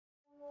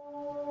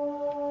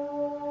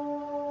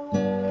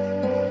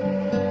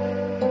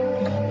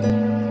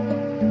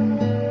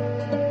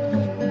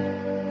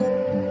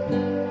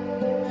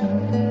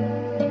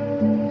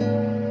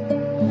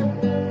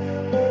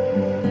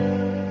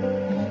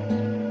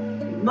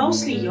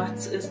mostly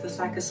yachts is the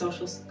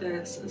psychosocial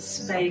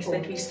space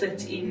that we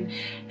sit in,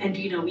 and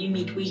we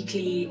meet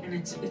weekly, and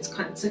it's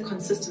a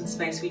consistent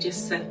space. We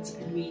just sit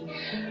and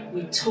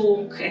we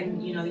talk,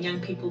 and the young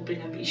people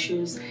bring up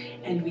issues,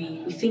 and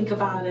we think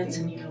about it,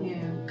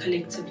 and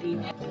collectively.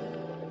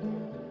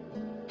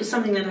 It's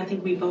something that I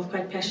think we're both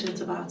quite passionate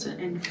about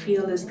and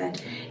feel is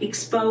that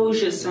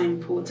exposure is so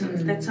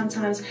important, that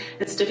sometimes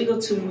it's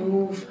difficult to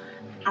move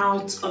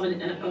out of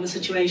a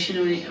situation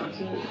or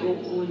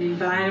an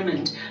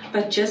environment,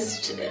 but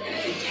just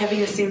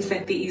having a sense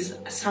that there is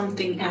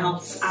something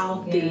else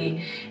out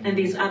there and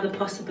there's other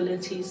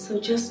possibilities.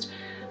 So just,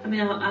 I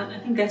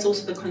think that's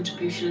also the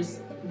contribution, is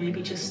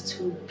maybe just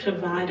to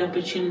provide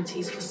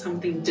opportunities for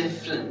something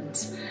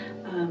different,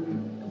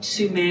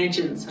 to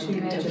imagine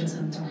something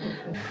different.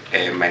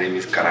 My name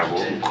is Karabo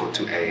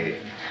Mkotu. I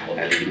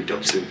live in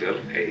Dobsonville.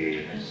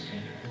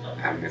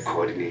 I'm a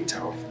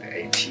coordinator of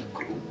the IT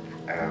group,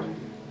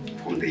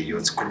 from the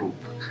youth group.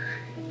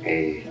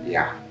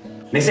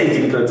 Next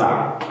thing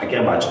I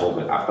care about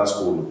children. After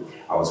school,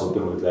 I was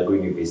hoping to go to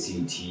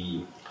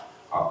university.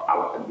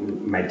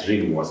 My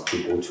dream was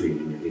to go to a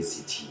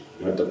university,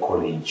 not a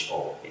college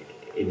or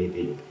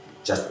anything,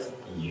 just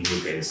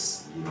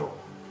university,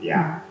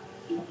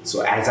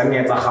 So as I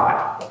met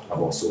hard, I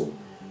was so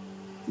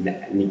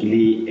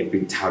nearly a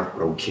bit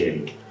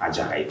heartbroken.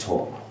 I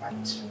told but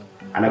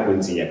I'm not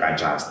going to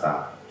just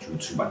due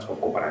to but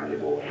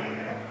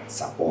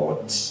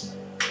support.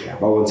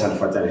 But once I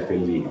started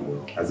feeling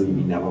as a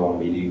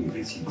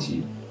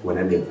university when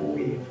I live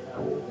away.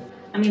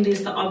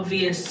 There's the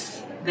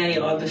obvious, they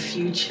are the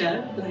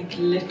future, like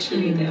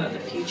literally they are the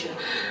future.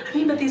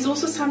 But there's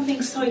also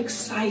something so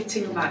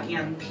exciting about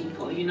young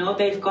people,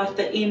 they've got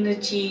the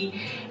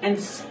energy, and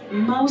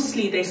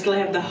mostly they still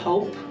have the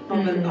hope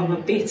of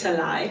a better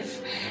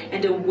life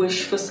and a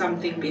wish for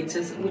something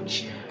better,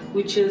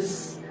 which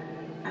is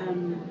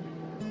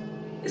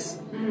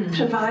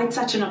provides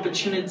such an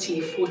opportunity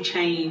for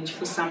change,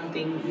 for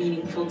something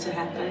meaningful to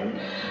happen.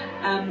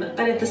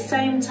 But at the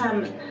same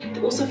time, it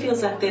also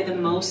feels like they're the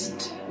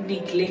most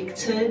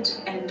neglected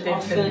and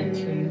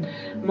often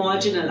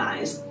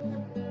marginalized.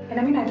 And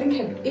I think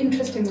have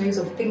interesting ways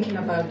of thinking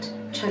about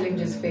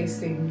challenges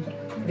facing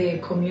their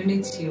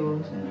community or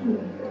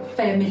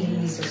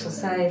families or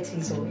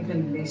societies or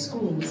even their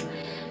schools.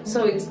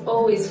 So it's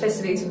always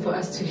fascinating for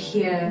us to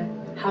hear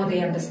how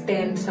they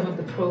understand some of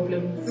the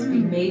problems we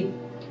made.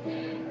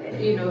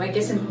 I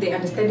guess they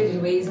understand it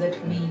in ways that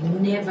we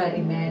never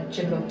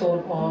imagined or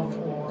thought of,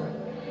 or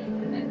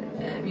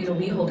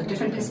we hold a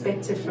different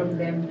perspective from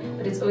them.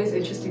 But it's always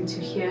interesting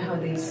to hear how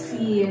they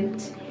see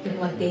it and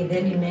what they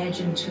then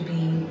imagine to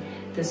be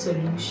the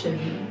solution.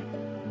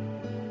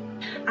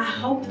 I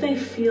hope they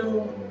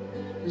feel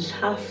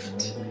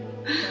loved.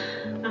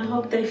 I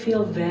hope they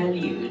feel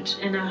valued,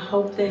 and I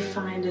hope they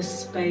find a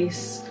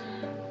space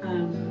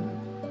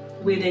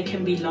where they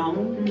can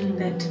belong,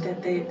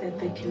 that they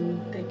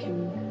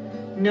can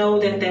know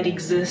that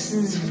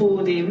exists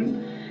for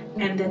them,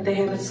 and that they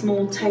have a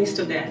small taste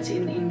of that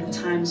in the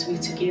times we're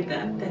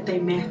together, that they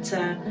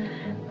matter.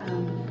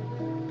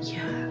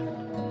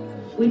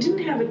 We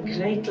didn't have a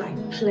great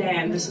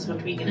plan, this is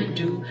what we're going to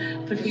do,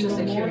 but we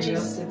were more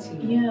just,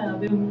 we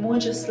were more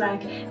just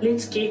like,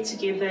 let's get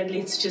together and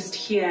let's just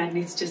hear and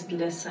let's just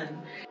listen.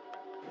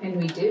 And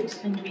we did.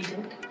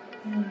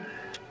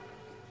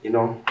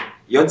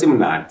 Yacht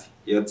imnandi.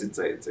 Yacht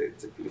it's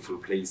a beautiful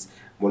place.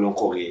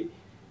 Molonkhore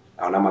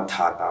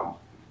awunamathata,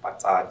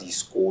 batsadi,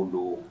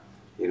 isikolo,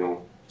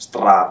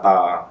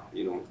 strata,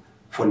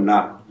 for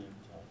now,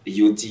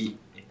 yacht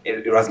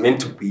it was meant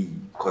to be,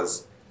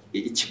 because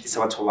it shifts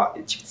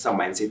some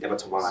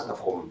mindset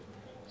from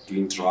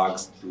doing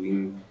drugs,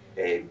 doing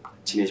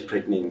teenage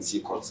pregnancy,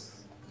 because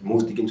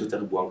most things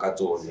that we want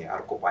to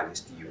are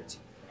copanes to youth.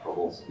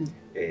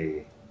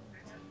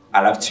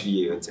 I love to be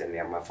youth, and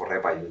I'm a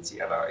forever youth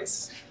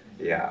otherwise.